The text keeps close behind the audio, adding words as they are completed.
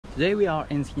Today we are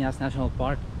in Skinas National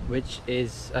Park, which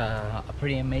is a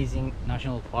pretty amazing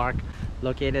national park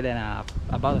located in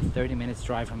about a 30 minutes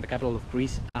drive from the capital of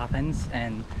Greece, Athens.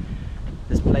 And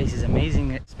this place is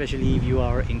amazing, especially if you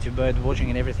are into bird watching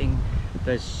and everything.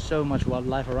 There's so much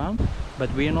wildlife around, but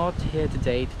we're not here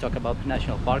today to talk about the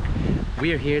national park.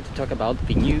 We're here to talk about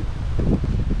the new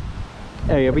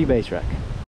ARB Base Rack.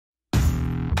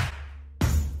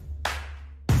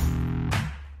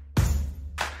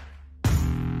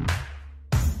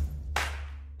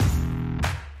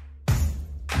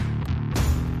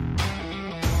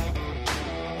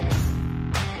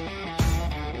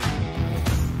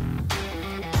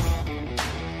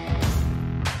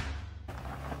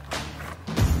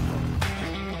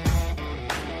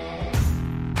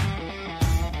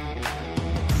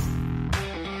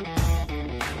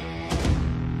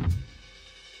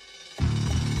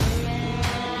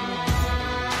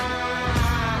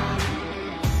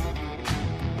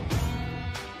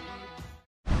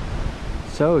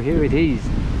 So here it is,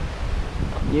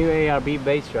 new ARB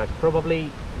Base Rack,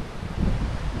 probably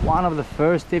one of the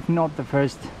first, if not the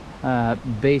first,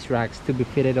 base racks to be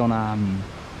fitted on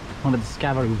the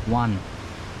Discovery 1.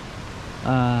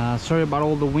 Sorry about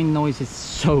all the wind noise, it's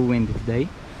so windy today.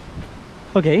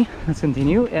 Okay, let's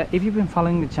continue. If you've been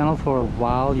following the channel for a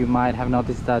while, you might have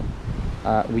noticed that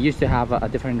we used to have a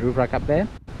different roof rack up there.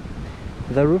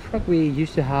 The roof rack we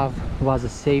used to have was a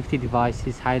Safety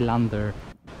Devices Highlander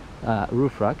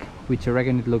roof rack, which I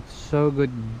reckon it looked so good,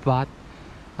 but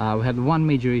we had one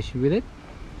major issue with it,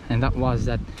 and that was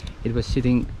that it was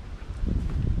sitting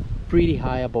pretty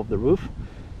high above the roof,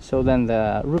 so then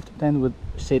the roof top would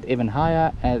sit even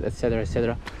higher, and etc,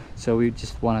 etc. So we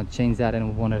just want to change that, and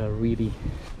we wanted a really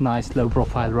nice low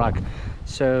profile rack.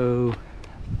 So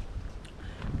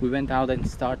we went out and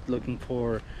started looking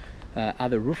for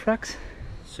other roof racks.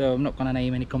 So I'm not gonna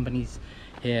name any companies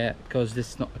here because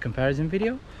this is not a comparison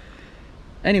video.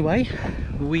 Anyway,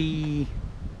 we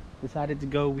decided to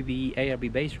go with the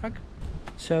ARB Base Rack.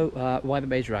 So why the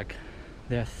Base Rack?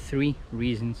 There are three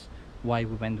reasons why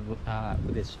we went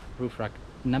with this roof rack.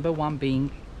 Number one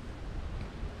being,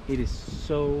 it is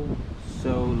so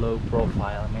low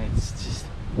profile. I mean, it's just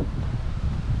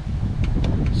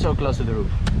so close to the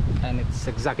roof, and it's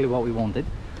exactly what we wanted.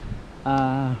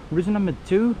 Reason number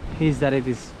two is that it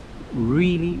is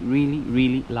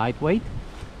really lightweight.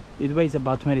 It weighs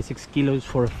about 26 kilos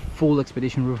for a full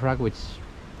expedition roof rack, which is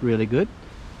really good.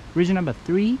 Reason number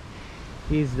three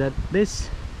is that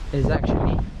this is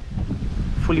actually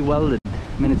fully welded.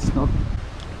 I mean, it's not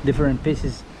different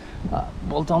pieces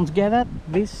bolt on together.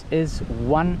 This is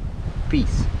one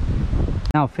piece.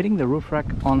 Now, fitting the roof rack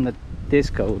on the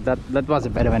Disco, that was a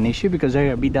bit of an issue because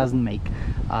ARB doesn't make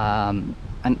an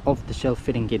off-the-shelf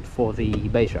fitting kit for the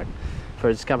base rack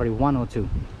for Discovery 1 or 2.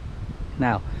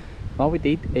 Now, what we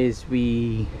did is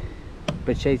we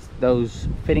purchased those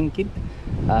fitting kit.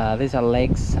 These are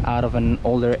legs out of an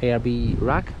older ARB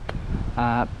rack,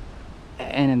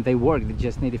 and they work. They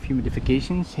just need a few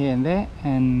modifications here and there,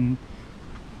 and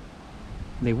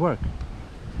they work.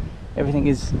 Everything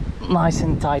is nice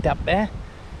and tight up there,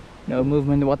 no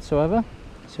movement whatsoever,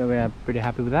 so we are pretty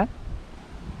happy with that.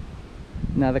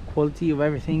 Now, the quality of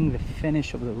everything, the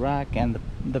finish of the rack, and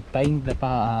the paint, the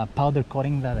powder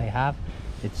coating that they have,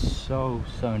 it's so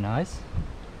nice.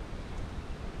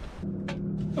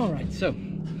 All right, so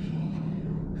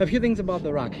a few things about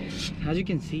the rack. As you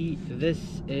can see, this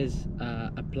is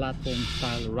a platform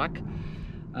style rack.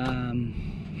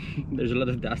 There's a lot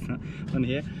of dust on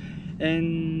here,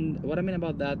 and what I mean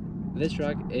about that, this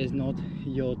rack is not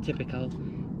your typical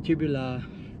tubular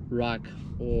rack,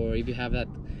 or if you have that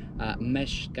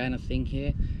mesh kind of thing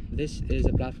here. This is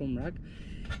a platform rack.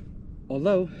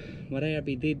 Although what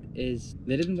ARB did is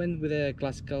they didn't went with a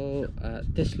classical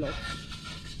test lock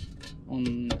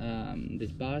on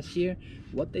these bars here.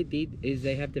 What they did is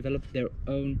they have developed their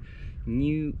own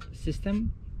new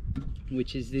system,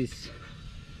 which is this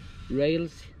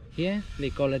rails here. They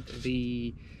call it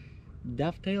the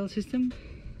dovetail system.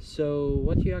 So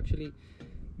what you actually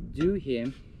do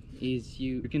here is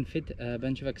you can fit a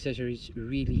bunch of accessories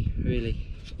really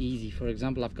easy. For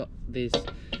example, I've got this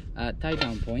tie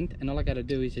down point, and all I gotta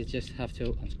do is I just have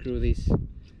to unscrew this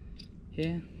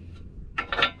here,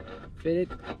 fit it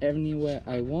anywhere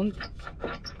I want,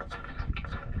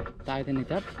 tighten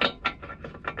it up,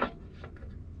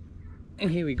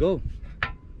 and here we go.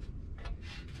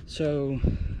 So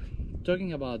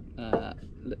talking about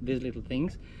these little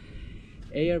things,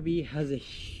 ARB has a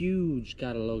huge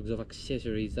catalogs of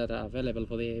accessories that are available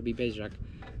for the ARB Base Rack,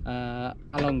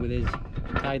 along with these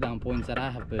tie down points that I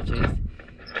have purchased.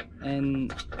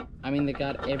 And I mean, they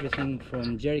got everything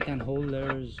from jerry can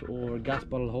holders or gas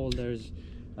bottle holders,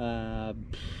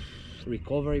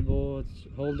 recovery boards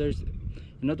holders,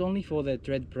 not only for the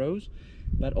Tread Pros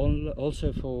but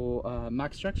also for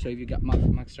max trucks. So if you got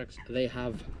max trucks, they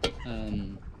have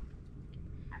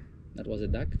that was a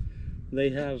duck. They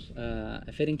have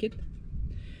a fitting kit,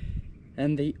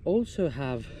 and they also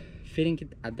have fitting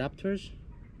kit adapters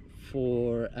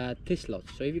for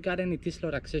T-slots. So if you got any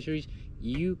T-slot accessories,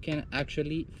 you can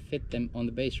actually fit them on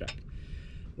the base rack,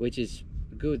 which is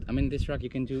good. I mean, this rack, you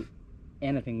can do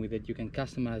anything with it. You can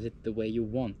customize it the way you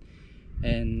want.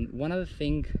 And one other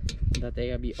thing that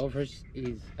ARB offers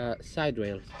is side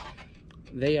rails.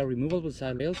 They are removable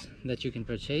side rails that you can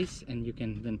purchase, and you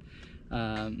can then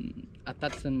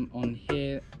attach them on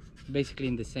here, basically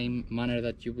in the same manner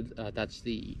that you would attach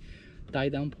the tie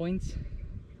down points.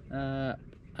 I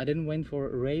didn't went for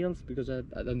rails because I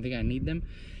don't think I need them,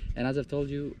 and as I've told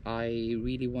you, I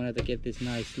really wanted to get this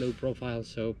nice low profile,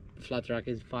 so flat rack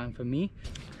is fine for me.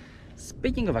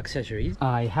 Speaking of accessories,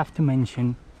 I have to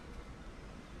mention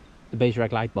the base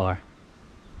rack light bar.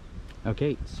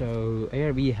 Okay, so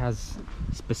ARB has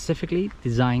specifically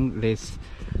designed this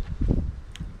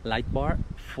light bar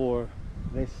for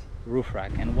this roof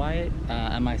rack. And why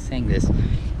am I saying this?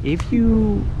 If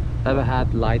you ever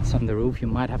had lights on the roof, you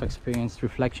might have experienced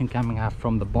reflection coming out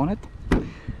from the bonnet,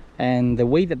 and the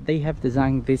way that they have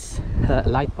designed this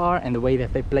light bar and the way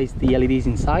that they placed the LEDs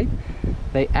inside,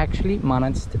 they actually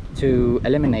managed to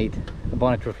eliminate the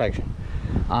bonnet reflection.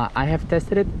 I have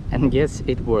tested it, and yes,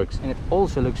 it works, and it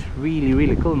also looks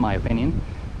really cool in my opinion.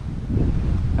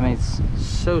 I mean, it's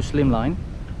so slimline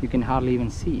you can hardly even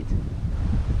see it.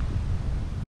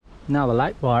 Now the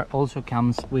light bar also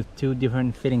comes with two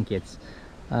different fitting kits.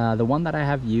 The one that I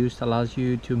have used allows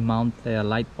you to mount the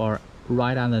light bar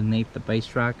right underneath the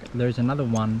base rack. There's another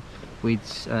one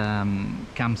which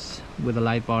comes with a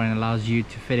light bar and allows you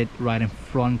to fit it right in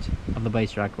front of the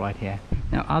base rack right here.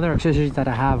 Now, other accessories that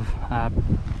I have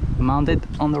mounted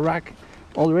on the rack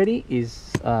already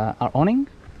is our awning,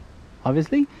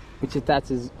 obviously, which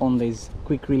attaches on these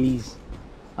quick release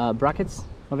brackets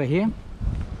over here.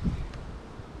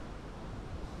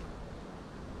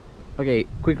 Okay,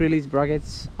 quick release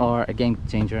brackets are a game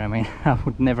changer. I mean, I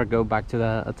would never go back to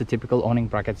the typical awning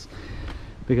brackets,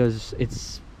 because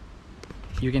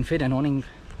you can fit an awning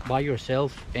by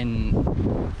yourself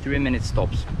in 3 minutes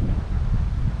tops.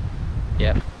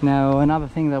 Yeah. Now another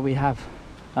thing that we have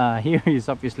here is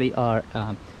obviously our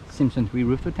Simpsons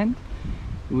re-roofed tent,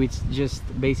 which just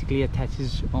basically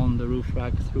attaches on the roof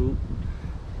rack through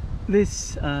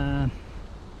this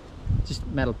just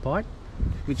metal part,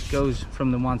 which goes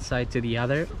from the one side to the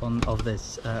other of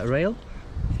this rail,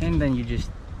 and then you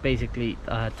just basically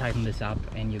tighten this up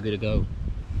and you're good to go.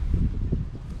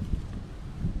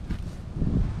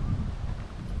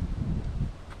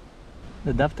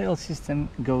 The dovetail system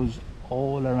goes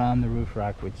all around the roof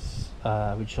rack, which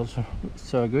also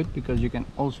so good, because you can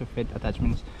also fit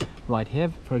attachments right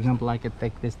here. For example, I could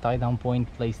take this tie down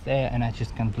point, place there, and I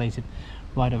just can place it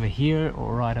right over here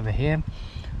or right over here.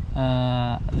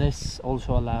 This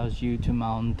also allows you to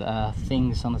mount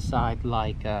things on the side,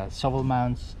 like shovel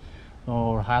mounts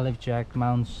or high lift jack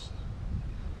mounts,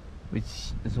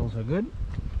 which is also good.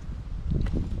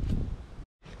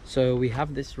 So we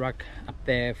have this rack up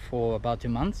there for about 2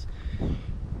 months,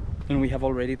 and we have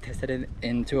already tested it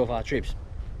in 2 of our trips.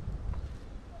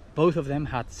 Both of them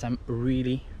had some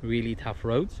really tough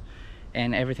roads,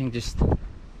 and everything just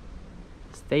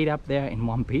stayed up there in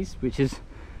one piece, which is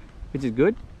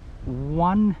good.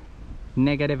 One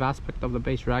negative aspect of the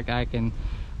base rack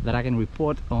that I can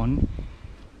report on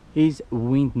is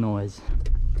wind noise.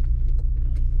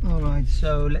 Alright,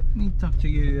 so let me talk to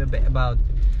you a bit about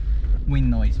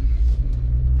wind noise.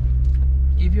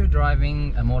 If you're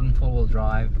driving a modern four-wheel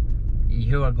drive,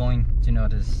 you are going to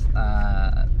notice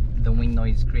the wind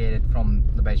noise created from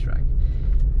the base rack.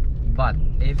 But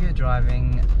if you're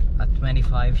driving a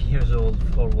 25 years old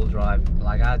four-wheel drive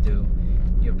like I do,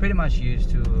 you're pretty much used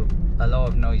to a lot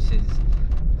of noises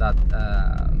that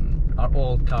our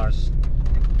old cars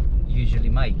usually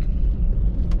make.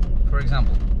 For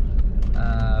example,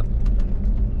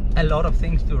 a lot of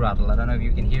things do rattle. I don't know if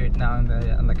you can hear it now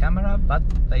on the camera, but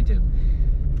they do.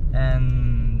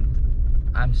 And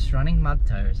I'm just running mud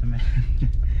tires. I mean,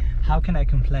 how can I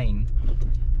complain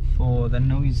for the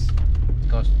noise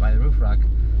caused by the roof rack,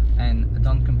 and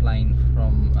don't complain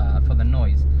for the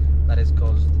noise that is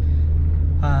caused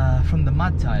from the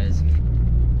mud tires?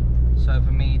 So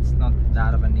for me, it's not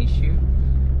that of an issue,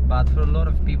 but for a lot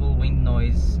of people wind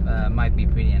noise might be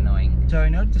pretty annoying. So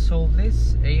in order to solve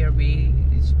this,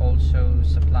 ARB is also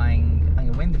supplying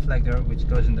a wind deflector which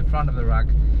goes in the front of the rack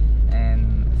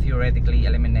and theoretically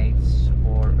eliminates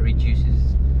or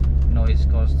reduces noise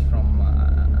caused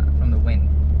from the wind.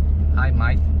 I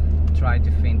might try to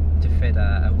fit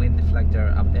a wind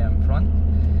deflector up there in front.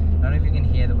 I don't know if you can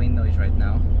hear the wind noise right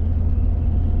now.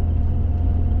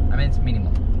 I mean, it's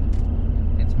minimal.